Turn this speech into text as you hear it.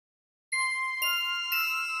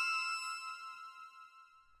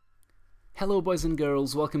Hello boys and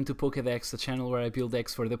girls, welcome to Pokédex, the channel where I build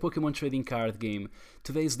decks for the Pokemon trading card game.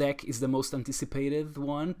 Today's deck is the most anticipated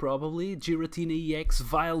one, probably, Giratina EX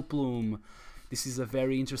Vileplume. This is a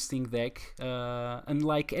very interesting deck.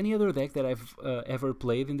 Unlike any other deck that I've ever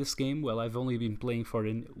played in this game, well, I've only been playing for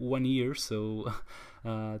 1 year, so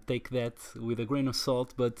take that with a grain of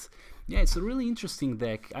salt, but yeah, it's a really interesting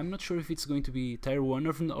deck. I'm not sure if it's going to be tier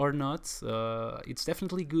 1 or not. It's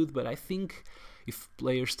definitely good, but I think if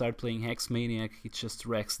players start playing Hex Maniac, it just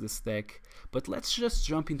wrecks this deck. But let's just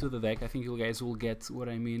jump into the deck. I think you guys will get what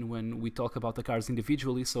I mean when we talk about the cards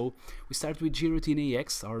individually. So we start with Giratina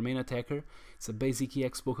EX, our main attacker. It's a basic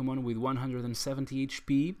EX Pokemon with 170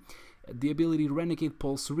 HP. The ability Renegade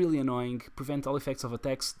Pulse, really annoying, prevent all effects of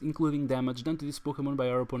attacks, including damage done to this Pokemon by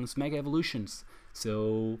our opponent's Mega Evolutions.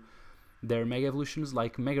 So their Mega Evolutions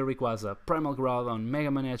like Mega Rayquaza, Primal Groudon,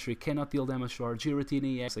 Mega Manatee cannot deal damage to our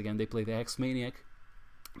Giratina EX. Again, they play the Hex Maniac,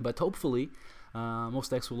 but hopefully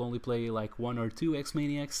most decks will only play like 1 or 2 Hex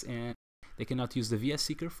Maniacs, and they cannot use the VS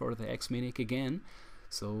Seeker for the Hex Maniac again,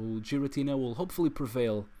 so Giratina will hopefully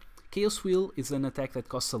prevail. Chaos Wheel is an attack that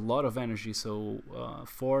costs a lot of energy, so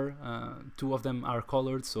 2 of them are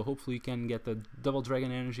colored, so hopefully you can get the double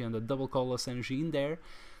dragon energy and the double colorless energy in there.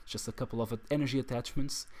 Just a couple of energy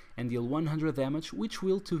attachments, and deal 100 damage, which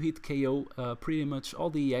will hit KO pretty much all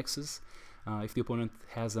the EXs. If the opponent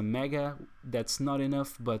has a Mega, that's not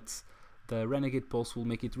enough, but the Renegade Pulse will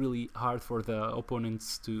make it really hard for the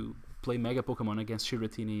opponents to play Mega Pokemon against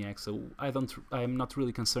Giratina EX, so I'm not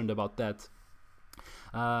really concerned about that.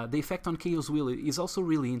 The effect on Chaos Wheel is also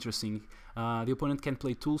really interesting. The opponent can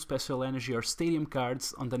play Tool, Special Energy or Stadium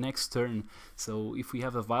cards on the next turn. So if we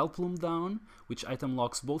have a Vileplume down, which item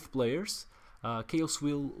locks both players, Chaos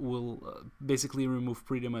Wheel will basically remove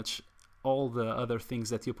pretty much all the other things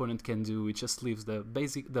that the opponent can do. It just leaves the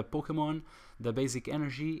Pokemon, the basic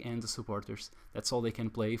energy and the supporters. That's all they can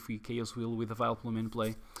play if we Chaos Wheel with the Vileplume in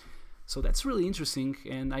play. So that's really interesting,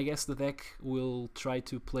 and I guess the deck will try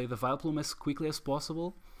to play the Vileplume as quickly as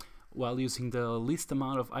possible while using the least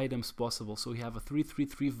amount of items possible. So we have a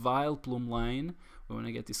 3-3-3 Vileplume line. We want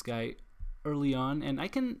to get this guy early on, and I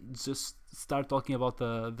can just start talking about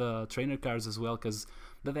the trainer cards as well, because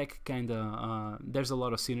the deck kinda there's a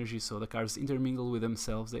lot of synergy, so the cards intermingle with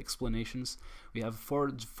themselves, the explanations. We have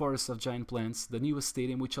 4 Forests of Giant Plants, the newest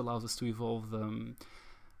Stadium, which allows us to evolve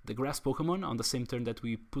the grass Pokemon on the same turn that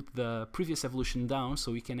we put the previous evolution down,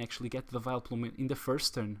 so we can actually get the Vileplume in the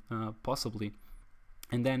first turn, possibly.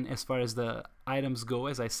 And then as far as the items go,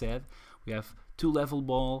 as I said, we have 2 Level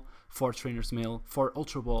Ball, 4 Trainer's Mail, 4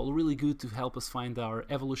 Ultra Ball, really good to help us find our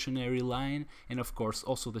evolutionary line, and of course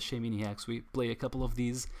also the Shaymin EX. We play a couple of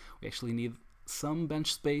these. We actually need some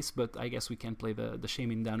bench space, but I guess we can play the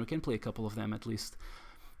Shaymin down. We can play a couple of them at least.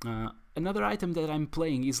 Another item that I'm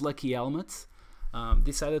playing is Lucky Helmet.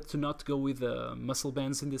 Decided to not go with the muscle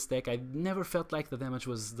bands in this deck. I never felt like the damage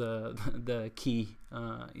was the key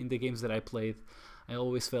in the games that I played. I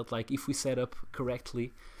always felt like if we set up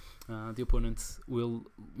correctly, the opponent will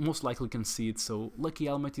most likely concede. So Lucky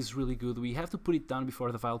Helmet is really good. We have to put it down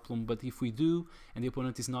before the Vileplume, but if we do and the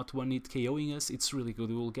opponent is not 1-hit KOing us, it's really good.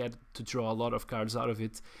 We will get to draw a lot of cards out of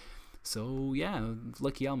it. So yeah,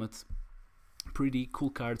 Lucky Helmet, pretty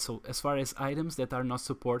cool card. So as far as items that are not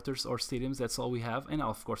supporters or stadiums, that's all we have. And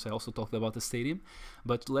of course I also talked about the stadium,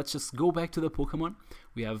 but let's just go back to the Pokemon.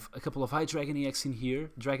 We have a couple of Hydreigon EX in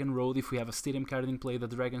here. Dragon Road, if we have a stadium card in play, the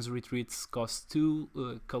Dragon's Retreats cost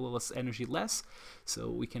 2 colorless energy less,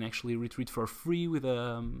 so we can actually retreat for free with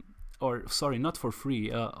or sorry, not for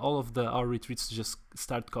free, all of our retreats just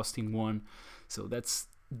start costing 1, so that's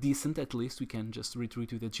decent. At least we can just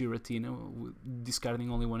retreat with a Giratina, discarding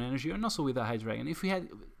only 1 energy, and also with a Hydreigon. If we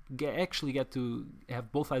actually get to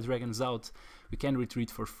have both Hydreigons out, we can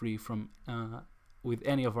retreat for free from with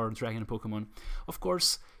any of our Dragon Pokemon. Of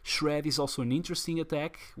course, Shred is also an interesting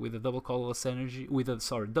attack with a double colorless energy, with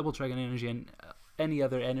a double Dragon energy and any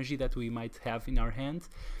other energy that we might have in our hand.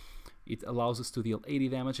 It allows us to deal 80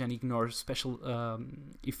 damage and ignore special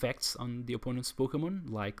effects on the opponent's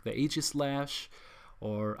Pokemon, like the Aegislash,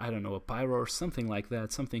 or I don't know, a Pyro or something like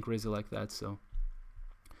that, something crazy like that. So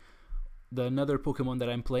another Pokemon that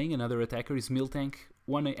I'm playing, another attacker, is Miltank.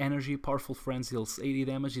 1 energy, Powerful Friends, deals 80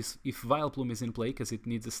 damage if Vileplume is in play, because it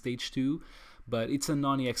needs a stage 2, but it's a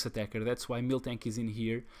non-EX attacker, that's why Miltank is in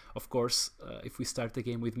here. Of course, if we start the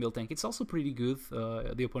game with Miltank, it's also pretty good.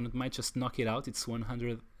 The opponent might just knock it out. It's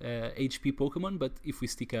 100 HP Pokemon, but if we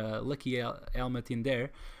stick a Lucky Helmet in there,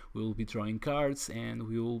 we will be drawing cards and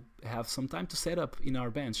we will have some time to set up in our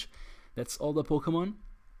bench. That's all the Pokemon.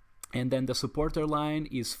 And then the supporter line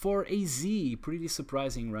is for AZ, pretty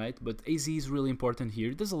surprising, right? But AZ is really important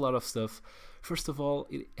here. It does a lot of stuff. First of all,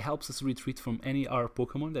 it helps us retreat from any R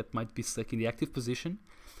Pokemon that might be stuck in the active position,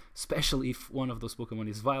 especially if one of those Pokemon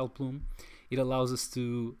is Vileplume. It allows us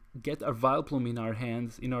to get our Vileplume in our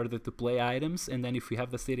hand in order to play items, and then if we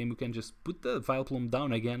have the stadium, we can just put the Vileplume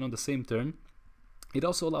down again on the same turn. It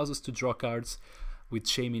also allows us to draw cards with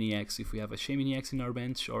Shaymin EX. If we have a Shaymin EX in our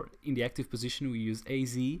bench or in the active position, we use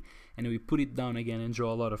AZ and we put it down again and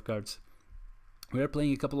draw a lot of cards. We are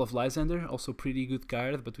playing a couple of Lysander, also pretty good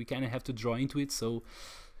card, but we kind of have to draw into it, so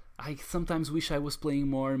I sometimes wish I was playing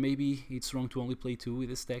more. Maybe it's wrong to only play 2 with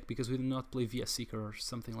this deck because we do not play Via Seeker or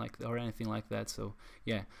something like that, or anything like that. So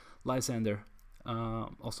yeah, Lysander,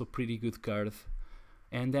 also pretty good card.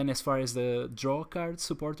 And then as far as the draw card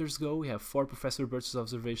supporters go, we have 4 Professor Birch's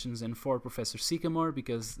Observations and 4 Professor Sycamore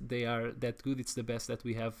because they are that good. It's the best that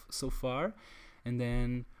we have so far. And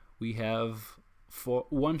then we have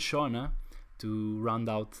 1 Shauna to round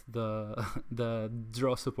out the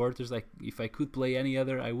draw supporters. Like, if I could play any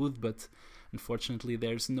other, I would, but unfortunately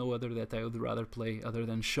there's no other that I would rather play other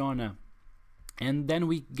than Shauna. And then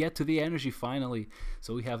we get to the energy finally.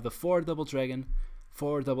 So we have the 4 Double Dragon,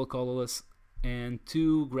 4 Double Colorless, and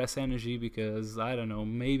 2 Grass Energy because, I don't know,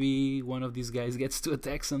 maybe one of these guys gets to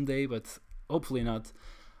attack someday, but hopefully not.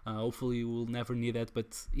 Hopefully we'll never need that.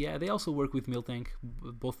 But yeah, they also work with Miltank.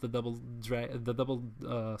 Both the double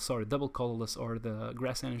Colorless or the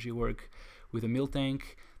Grass Energy work with the Miltank.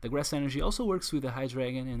 The Grass Energy also works with the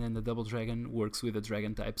Hydreigon, and then the Double Dragon works with the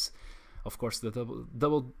Dragon types. Of course, the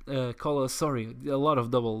double Colorless, sorry, a lot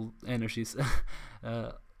of double energies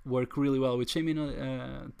work really well with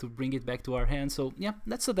Shaymin to bring it back to our hand. So yeah,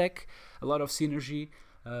 that's a deck, a lot of synergy,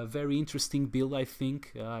 very interesting build, I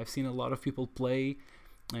think. I've seen a lot of people play,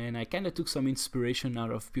 and I kind of took some inspiration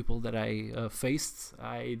out of people that I faced.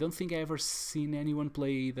 I don't think I ever seen anyone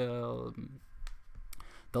play the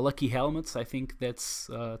Lucky Helmets. I think that's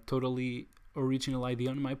totally original idea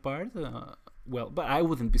on my part. Well, but I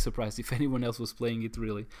wouldn't be surprised if anyone else was playing it,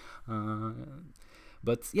 really.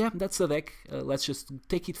 But yeah, that's the deck. Let's just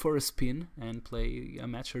take it for a spin and play a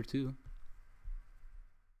match or 2.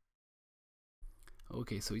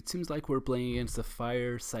 Okay, so it seems like we're playing against a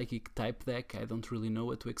Fire Psychic type deck. I don't really know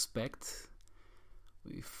what to expect.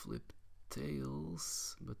 We flip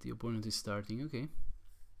tails, but the opponent is starting. Okay.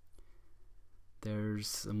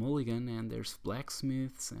 There's a Mulligan and there's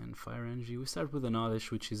Blacksmiths and Fire Energy. We start with an Oddish,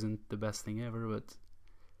 which isn't the best thing ever, but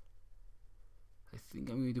I think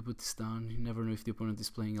I'm going to put this down. You never know if the opponent is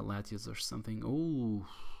playing a Latias or something. Oh,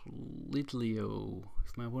 Litleo.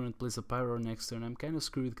 If my opponent plays a Pyro next turn, I'm kind of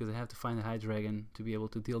screwed because I have to find a Hydreigon to be able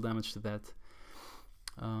to deal damage to that.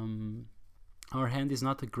 Our hand is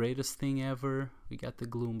not the greatest thing ever. We got the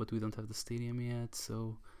Gloom, but we don't have the Stadium yet,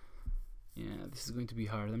 so yeah, this is going to be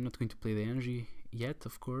hard. I'm not going to play the Energy yet,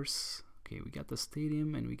 of course. Okay, we got the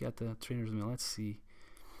Stadium and we got the Trainer's Mill. Let's see.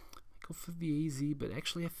 I go for the AZ, but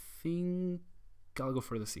actually I think I'll go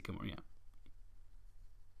for the Sycamore, yeah.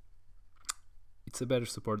 It's a better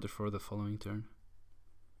supporter for the following turn.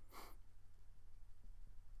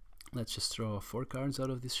 Let's just draw 4 cards out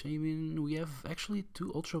of this Shaymin. We have actually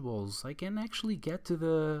 2 Ultra Balls. I can actually get to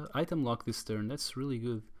the item lock this turn. That's really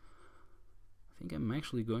good. I think I'm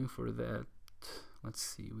actually going for that. Let's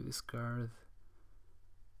see, with this card.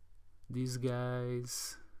 These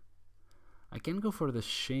guys. I can go for the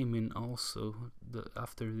Shaymin also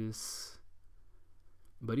after this.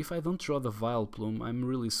 But if I don't draw the Vileplume, I'm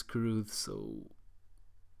really screwed, so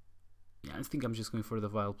yeah, I think I'm just going for the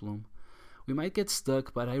Vileplume. We might get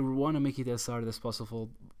stuck, but I want to make it as hard as possible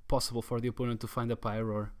for the opponent to find a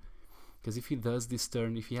Pyroar. Because if he does this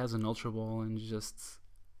turn, if he has an Ultra Ball and just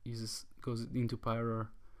goes into Pyroar,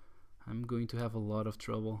 I'm going to have a lot of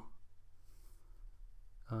trouble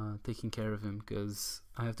taking care of him, because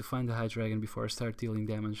I have to find the Hydreigon before I start dealing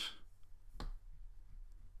damage.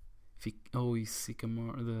 He's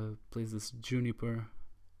Sycamore, plays this Juniper.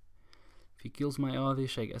 If he kills my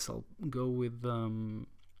Oddish, I guess I'll go with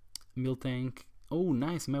Miltank. Oh,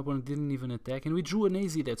 nice, my opponent didn't even attack, and we drew an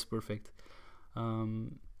AZ, that's perfect.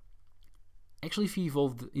 Actually, if he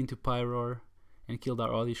evolved into Pyroar and killed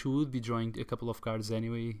our Oddish, we would be drawing a couple of cards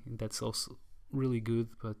anyway, and that's also really good,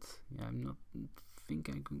 but yeah, I'm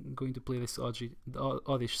going to play this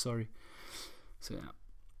Oddish, sorry. So yeah.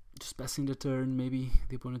 Just passing the turn, maybe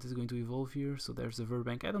the opponent is going to evolve here, so there's the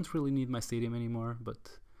Verbank. I don't really need my Stadium anymore,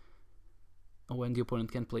 but oh, and the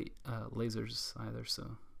opponent can't play lasers either, so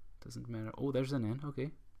it doesn't matter. Oh, there's an N,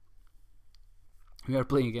 okay. We are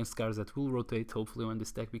playing against cards that will rotate, hopefully, when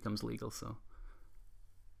this deck becomes legal, so.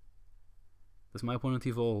 Does my opponent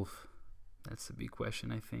evolve? That's a big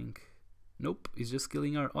question, I think. Nope, he's just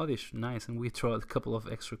killing our Oddish. Nice, and we draw a couple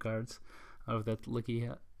of extra cards out of that lucky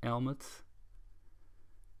helmet.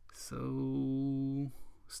 So,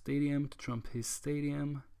 Stadium to trump his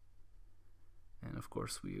Stadium. And of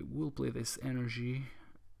course we will play this energy.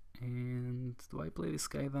 And do I play this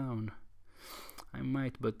guy down? I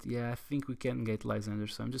might, but yeah, I think we can get Lysander,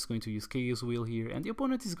 so I'm just going to use Chaos Wheel here. And the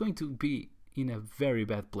opponent is going to be in a very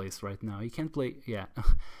bad place right now. He can't play, yeah,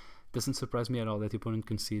 doesn't surprise me at all that the opponent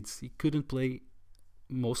concedes. He couldn't play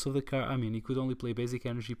most of the cards. I mean, he could only play basic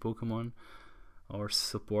energy Pokemon or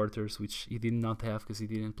supporters, which he did not have because he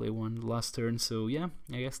didn't play one last turn. So yeah,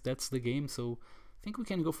 I guess that's the game. So I think we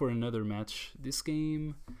can go for another match. This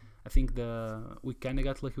game, I think we kind of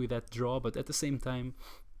got lucky with that draw, but at the same time,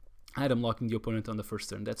 item locking the opponent on the first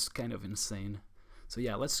turn, that's kind of insane. So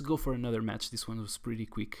yeah, let's go for another match. This one was pretty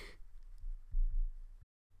quick.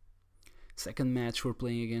 Second match, we're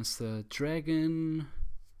playing against a Dragon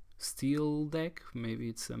Steel deck. Maybe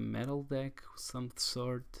it's a metal deck of some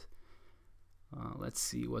sort. Let's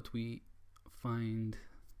see what we find.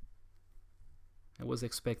 I was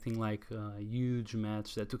expecting like a huge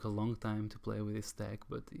match that took a long time to play with this deck,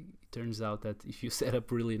 but it turns out that if you set up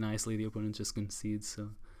really nicely, the opponent just concedes,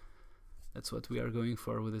 so that's what we are going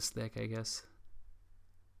for with this deck, I guess.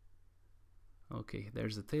 Okay,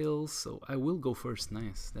 there's the tails, so I will go first.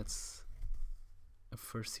 Nice, that's a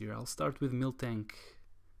first here. I'll start with Miltank.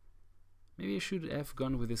 Maybe I should have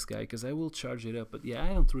gone with this guy, because I will charge it up, but yeah,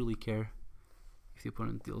 I don't really care if the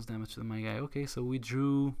opponent deals damage to my guy. Okay, so we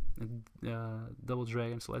drew a double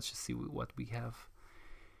dragon, so let's just see what we have.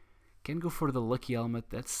 Can go for the lucky helmet,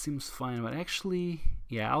 that seems fine, but actually,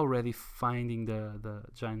 yeah, already finding the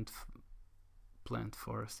giant plant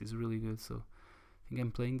forest is really good, so I think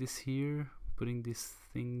I'm playing this here, putting this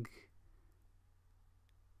thing,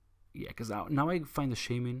 yeah, because now I find the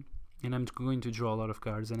Shaman, and I'm going to draw a lot of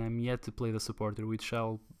cards, and I'm yet to play the supporter, which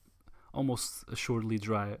I'll almost assuredly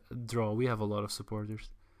draw. We have a lot of supporters.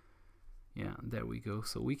 Yeah, there we go.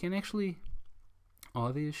 So we can actually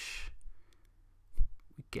Oddish.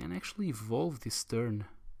 We can actually evolve this turn.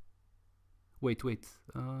 Wait.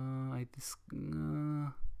 I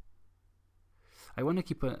want to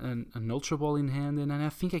keep an Ultra Ball in hand, and I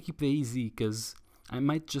think I keep the AZ because I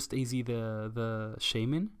might just AZ the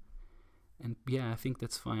Shaman, and yeah, I think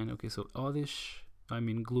that's fine. Okay, so Oddish. I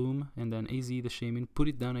mean Gloom, and then AZ the Shaman, put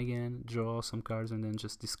it down again, draw some cards, and then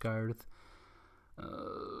just discard.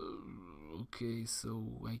 Okay,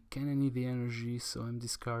 so I kinda need the energy, so I'm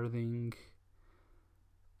discarding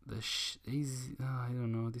the AZ. I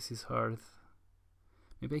don't know, this is hard.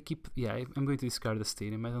 Maybe I keep, yeah, I'm going to discard the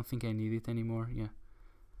Stadium. I don't think I need it anymore, yeah.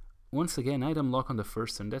 Once again, item lock on the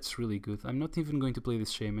first turn, that's really good. I'm not even going to play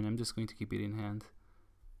this Shaman, I'm just going to keep it in hand.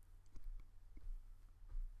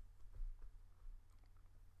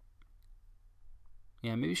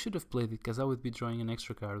 Yeah, maybe I should have played it, because I would be drawing an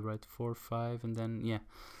extra card, right? 4, 5, and then, yeah,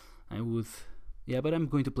 I would. Yeah, but I'm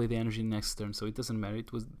going to play the energy next turn, so it doesn't matter.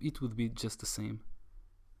 It would be just the same,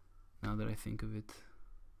 now that I think of it.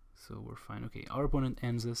 So we're fine. Okay, our opponent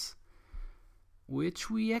ends us, which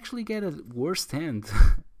we actually get a worst hand,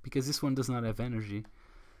 because this one does not have energy.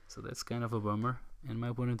 So that's kind of a bummer. And my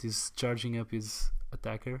opponent is charging up his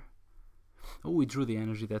attacker. Oh, we drew the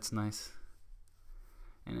energy, that's nice.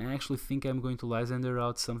 And I actually think I'm going to Lysander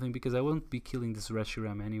out something, because I won't be killing this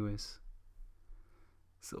Reshiram anyways.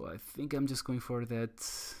 So I think I'm just going for that.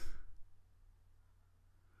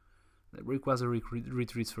 That Rayquaza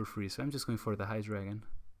retreats for free, so I'm just going for the High Dragon.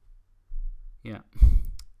 Yeah.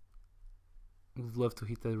 Would love to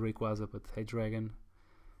hit the Rayquaza, but High Dragon.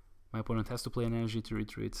 My opponent has to play an energy to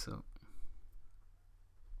retreat, so.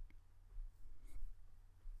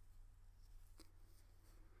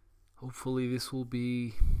 Hopefully this will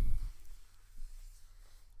be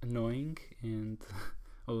annoying, and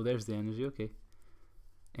oh, there's the energy, okay.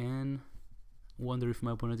 And wonder if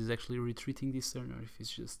my opponent is actually retreating this turn, or if he's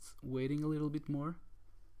just waiting a little bit more.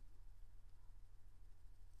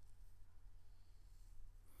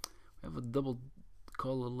 We have a double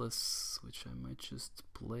colorless, which I might just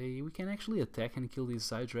play. We can actually attack and kill this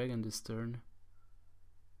Side Dragon this turn,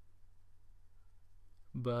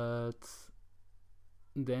 but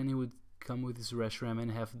then he would come with his Reshiram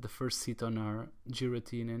and have the first hit on our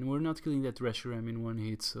Giratina, and we're not killing that Reshiram in one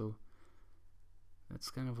hit, so that's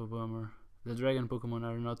kind of a bummer. The Dragon Pokemon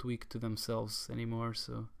are not weak to themselves anymore,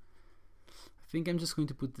 so I think I'm just going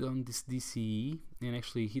to put on this DCE and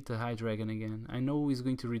actually hit the High Dragon again. I know he's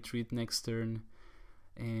going to retreat next turn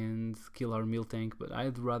and kill our Miltank, but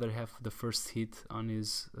I'd rather have the first hit on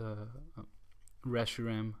his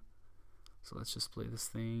Reshiram. So let's just play this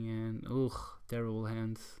thing, and ugh, terrible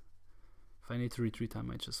hand. If If I need to retreat, I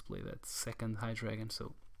might just play that second High Dragon.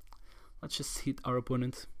 So let's just hit our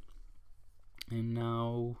opponent. And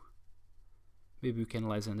now maybe we can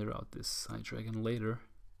Lysander out this High Dragon later.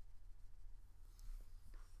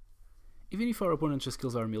 Even if our opponent just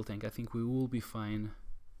kills our Mill Tank, I think we will be fine.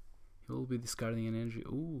 He will be discarding an energy.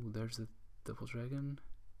 Ooh, there's a Double Dragon.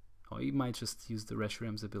 Oh, he might just use the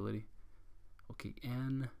Reshiram's ability. Okay,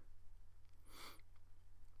 and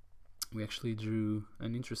we actually drew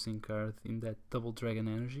an interesting card in that Double Dragon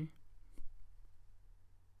energy.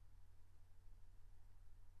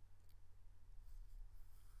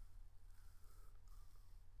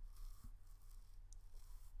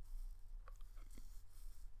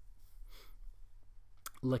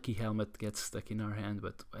 Lucky Helmet gets stuck in our hand,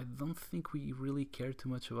 but I don't think we really care too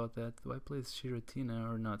much about that. Do I play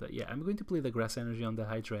Giratina or not? Yeah, I'm going to play the Grass Energy on the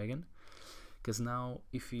High Dragon, because now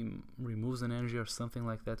if he removes an energy or something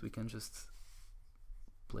like that, we can just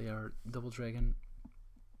play our Double Dragon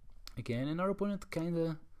again. And our opponent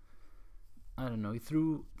kinda, I don't know, he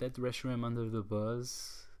threw that Reshiram under the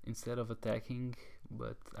bus instead of attacking,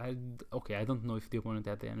 but I don't know if the opponent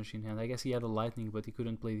had the energy in hand. I guess he had a Lightning, but he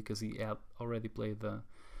couldn't play because he had already played the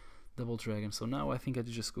Double Dragon. So now I think I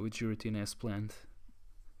just go with Giratina as planned.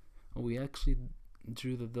 Oh, we actually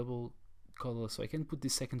drew the double colorless, so I can put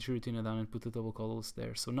this second Giratina down and put the double colorless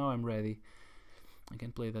there. So now I'm ready. I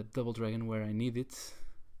can play that Double Dragon where I need it,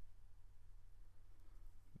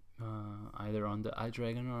 either on the High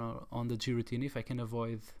Dragon or on the Giratina, if I can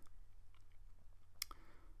avoid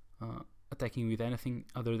attacking with anything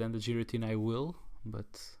other than the Giratina, I will.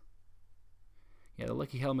 But yeah, the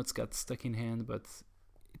Lucky Helmets got stuck in hand, but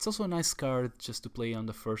it's also a nice card just to play on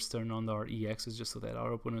the first turn on our EXs, just so that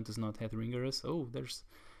our opponent does not Headringer us. Oh, there's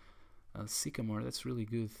a Sycamore, that's really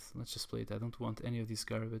good. Let's just play it. I don't want any of this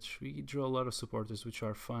garbage. We draw a lot of supporters, which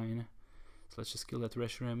are fine. So let's just kill that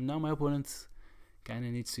Reshiram. Now my opponent kind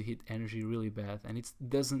of needs to hit energy really bad, and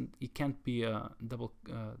it can't be a double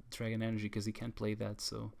Dragon energy because he can't play that,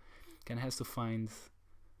 so kind of has to find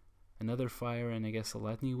another fire, and I guess a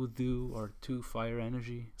Lightning would do, or 2 fire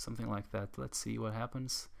energy, something like that. Let's see what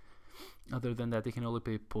happens. Other than that, they can only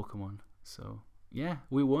play Pokemon. So yeah,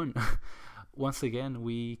 we won. Once again,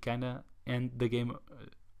 we kind of end the game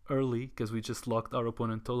early because we just locked our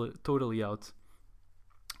opponent totally out.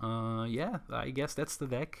 Yeah, I guess that's the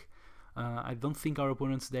deck. I don't think our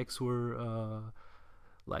opponent's decks were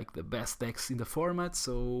like the best decks in the format,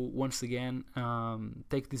 so once again,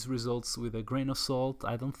 take these results with a grain of salt.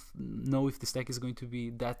 I don't know if this deck is going to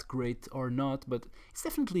be that great or not, but it's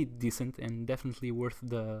definitely decent and definitely worth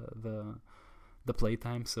the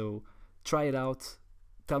playtime. So try it out.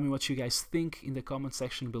 Tell me what you guys think in the comment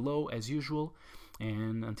section below as usual,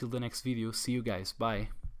 and until the next video, see you guys. Bye.